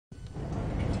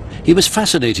He was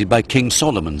fascinated by King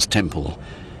Solomon's temple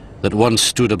that once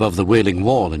stood above the Wailing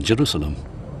Wall in Jerusalem.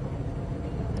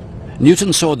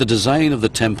 Newton saw the design of the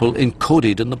temple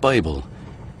encoded in the Bible,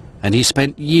 and he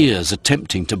spent years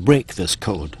attempting to break this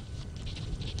code.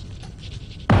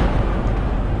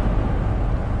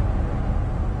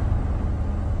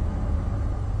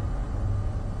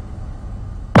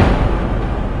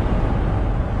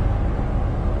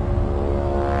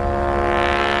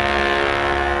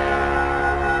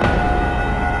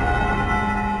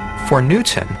 For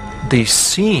Newton, the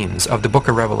scenes of the book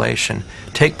of Revelation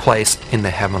take place in the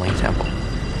heavenly temple.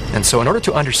 And so in order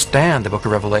to understand the book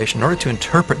of Revelation, in order to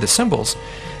interpret the symbols,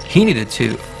 he needed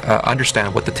to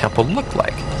understand what the temple looked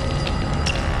like.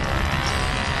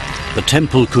 The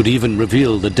temple could even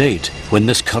reveal the date when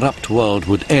this corrupt world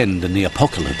would end in the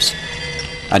apocalypse,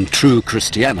 and true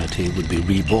Christianity would be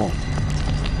reborn.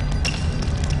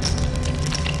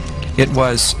 It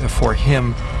was, for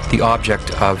him, the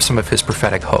object of some of his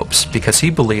prophetic hopes, because he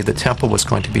believed the temple was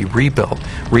going to be rebuilt,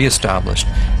 reestablished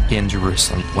in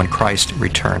Jerusalem when Christ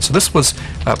returned. So this was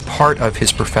a part of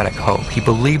his prophetic hope. He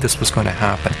believed this was going to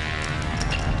happen.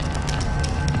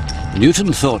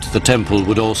 Newton thought the temple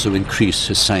would also increase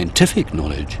his scientific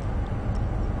knowledge.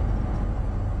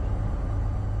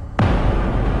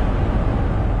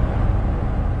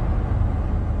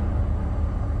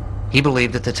 He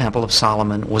believed that the Temple of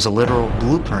Solomon was a literal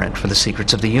blueprint for the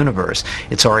secrets of the universe,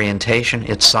 its orientation,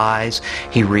 its size.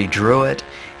 He redrew it.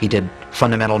 He did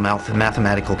fundamental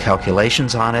mathematical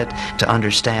calculations on it to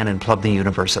understand and plumb the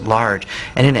universe at large,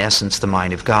 and in essence, the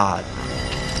mind of God.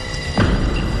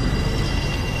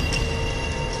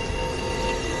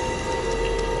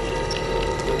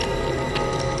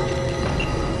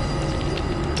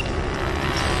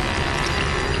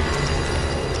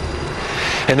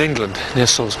 In England, near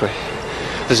Salisbury,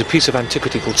 there's a piece of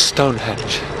antiquity called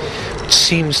Stonehenge, which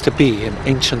seems to be an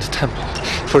ancient temple,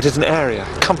 for it is an area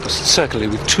compassed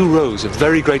circularly with 2 rows of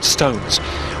very great stones,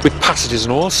 with passages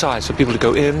on all sides for people to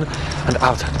go in and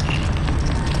out at.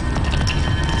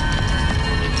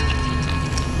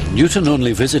 Newton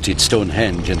only visited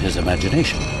Stonehenge in his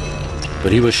imagination,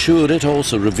 but he was sure it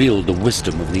also revealed the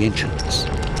wisdom of the ancients.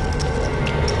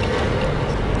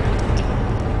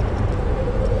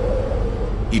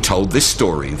 He told this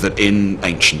story that in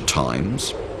ancient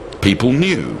times, people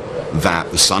knew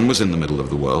that the sun was in the middle of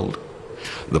the world,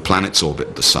 the planets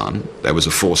orbit the sun, there was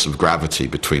a force of gravity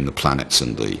between the planets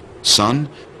and the sun,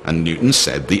 and Newton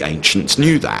said the ancients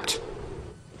knew that.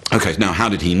 Okay, now how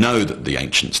did he know that the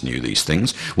ancients knew these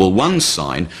things? Well, one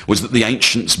sign was that the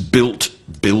ancients built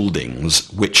buildings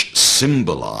which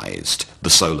symbolized the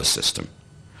solar system.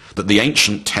 That the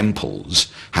ancient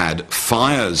temples had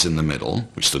fires in the middle,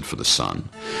 which stood for the sun.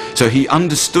 So he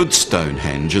understood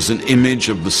Stonehenge as an image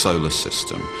of the solar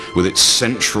system, with its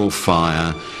central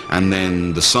fire, and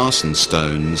then the sarsen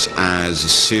stones as a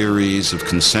series of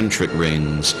concentric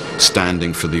rings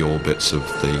standing for the orbits of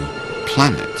the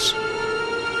planets.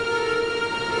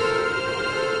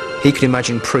 He could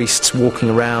imagine priests walking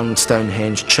around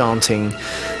Stonehenge, chanting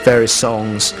various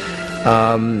songs,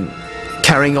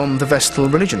 carrying on the Vestal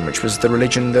religion, which was the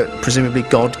religion that presumably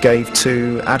God gave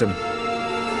to Adam.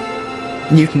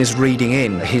 Newton is reading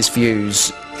in his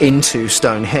views into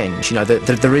Stonehenge. You know,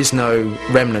 there is no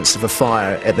remnants of a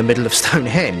fire at the middle of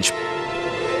Stonehenge.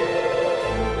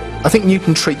 I think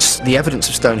Newton treats the evidence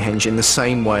of Stonehenge in the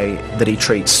same way that he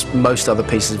treats most other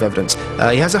pieces of evidence.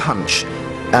 He has a hunch,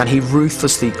 and he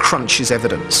ruthlessly crunches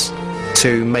evidence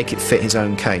to make it fit his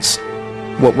own case.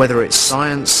 Whether it's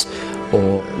science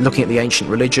or looking at the ancient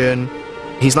religion,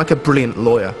 he's like a brilliant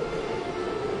lawyer.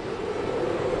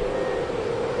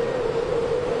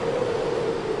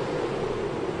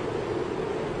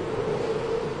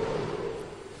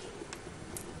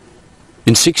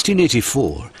 In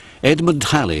 1684, Edmund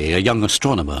Halley, a young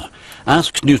astronomer,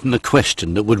 asked Newton a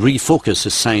question that would refocus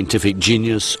his scientific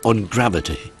genius on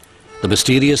gravity, the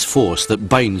mysterious force that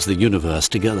binds the universe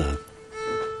together.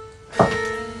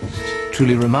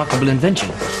 Truly remarkable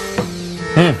invention.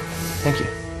 Thank you.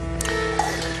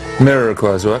 Mirror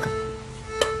requires work.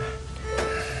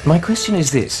 My question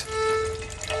is this.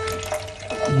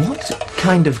 What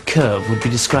kind of curve would be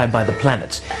described by the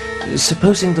planets,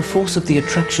 supposing the force of the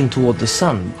attraction toward the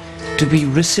sun to be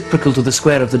reciprocal to the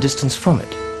square of the distance from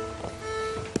it?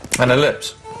 An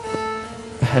ellipse.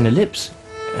 An ellipse?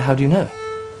 How do you know?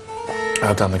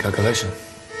 I've done the calculation.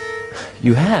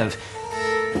 You have?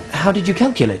 How did you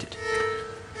calculate it?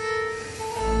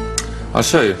 I'll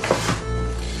show you.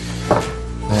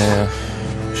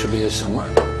 There should be here somewhere.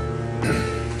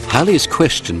 Halley's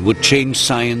question would change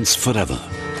science forever.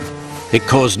 It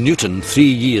caused Newton 3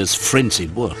 years'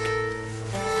 frenzied work.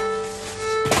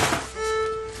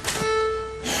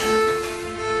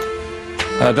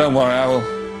 Don't worry, I will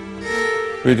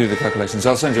redo the calculations.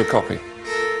 I'll send you a copy.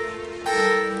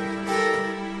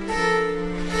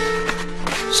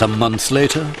 Some months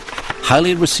later,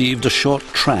 Halley received a short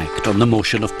tract on the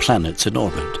motion of planets in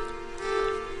orbit.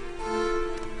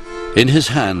 In his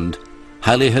hand,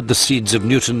 Halley had the seeds of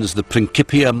Newton's The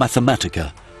Principia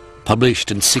Mathematica,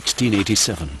 published in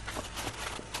 1687.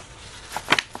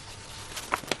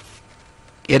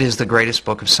 It is the greatest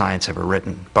book of science ever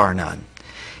written, bar none.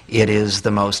 It is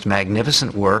the most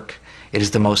magnificent work. It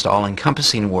is the most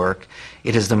all-encompassing work.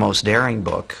 It is the most daring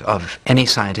book of any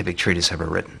scientific treatise ever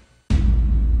written.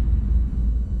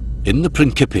 In the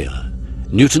Principia,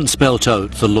 Newton spelt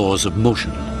out the laws of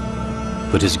motion,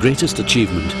 but his greatest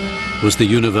achievement was the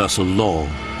universal law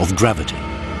of gravity.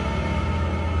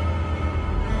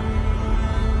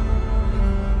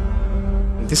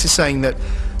 This is saying that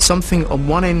something on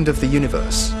one end of the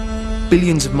universe,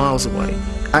 billions of miles away,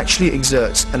 actually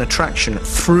exerts an attraction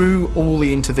through all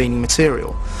the intervening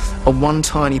material on one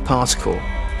tiny particle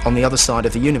on the other side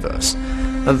of the universe.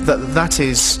 That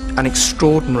is an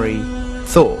extraordinary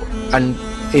thought, and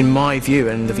in my view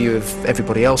and the view of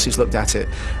everybody else who's looked at it,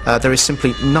 there is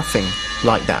simply nothing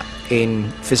like that in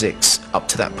physics up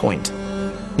to that point.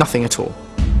 Nothing at all.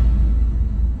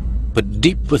 But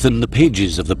deep within the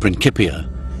pages of the Principia,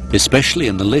 especially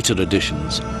in the later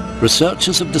editions,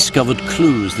 researchers have discovered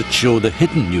clues that show the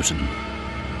hidden Newton,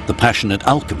 the passionate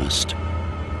alchemist.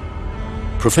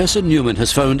 Professor Newman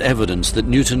has found evidence that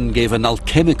Newton gave an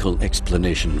alchemical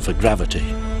explanation for gravity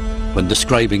when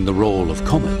describing the role of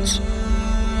comets.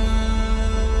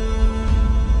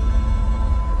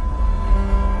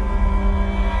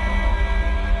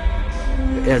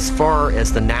 As far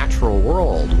as the natural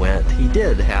world went, he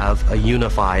did have a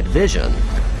unified vision.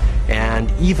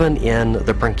 And even in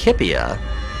the Principia,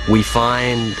 we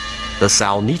find the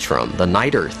salnitrum, the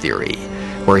niter theory,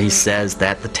 where he says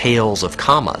that the tails of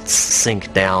comets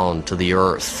sink down to the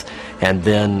earth and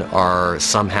then are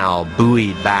somehow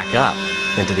buoyed back up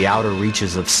into the outer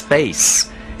reaches of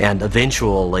space and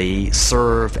eventually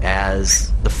serve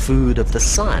as the food of the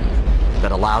sun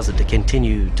that allows it to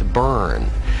continue to burn.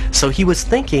 So he was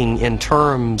thinking in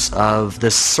terms of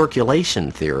this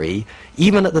circulation theory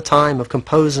even at the time of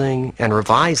composing and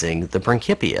revising the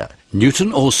Principia.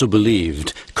 Newton also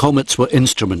believed comets were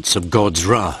instruments of God's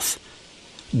wrath,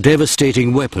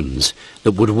 devastating weapons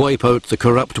that would wipe out the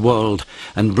corrupt world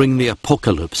and bring the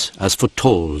apocalypse as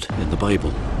foretold in the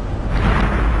Bible.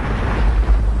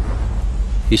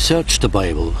 He searched the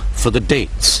Bible for the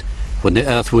dates when the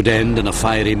earth would end in a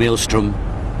fiery maelstrom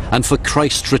and for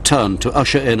Christ's return to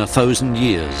usher in 1,000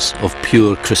 years of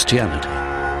pure Christianity.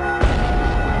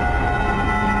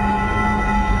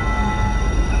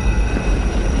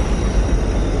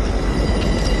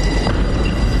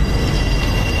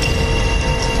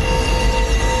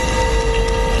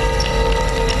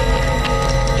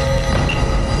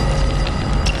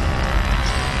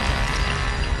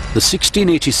 The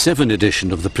 1687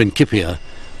 edition of the Principia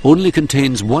only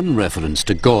contains one reference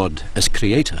to God as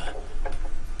creator.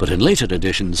 But in later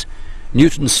editions,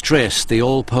 Newton stressed the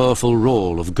all-powerful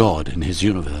role of God in his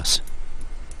universe.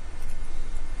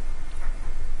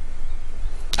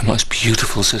 The most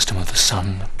beautiful system of the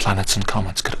sun, planets and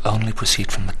comets could only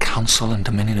proceed from the counsel and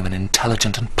dominion of an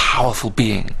intelligent and powerful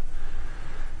being.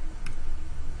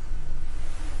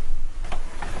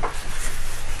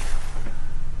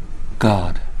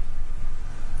 God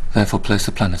therefore placed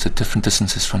the planets at different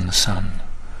distances from the sun,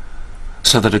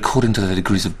 so that according to their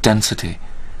degrees of density,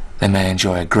 they may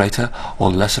enjoy a greater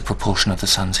or lesser proportion of the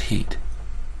sun's heat.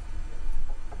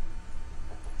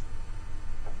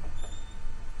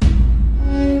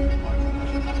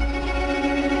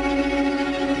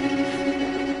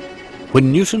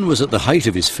 When Newton was at the height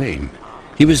of his fame,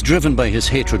 he was driven by his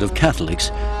hatred of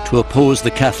Catholics to oppose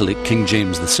the Catholic King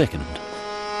James II.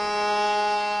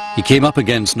 He came up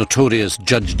against notorious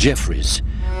Judge Jeffreys,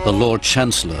 the Lord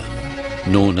Chancellor,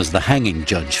 known as the hanging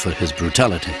judge for his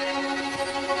brutality.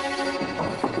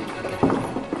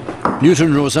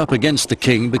 Newton rose up against the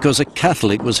king because a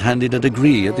Catholic was handed a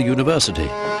degree at the university,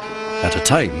 at a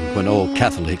time when all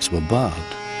Catholics were barred.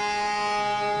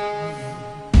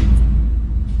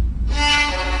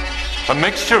 A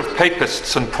mixture of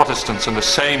papists and Protestants in the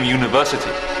same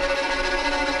university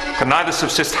can neither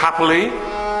subsist happily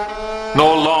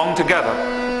nor long together.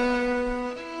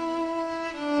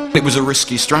 It was a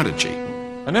risky strategy.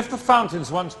 And if the fountains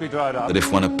once be dried up, That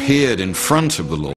if one appeared in front of the Lord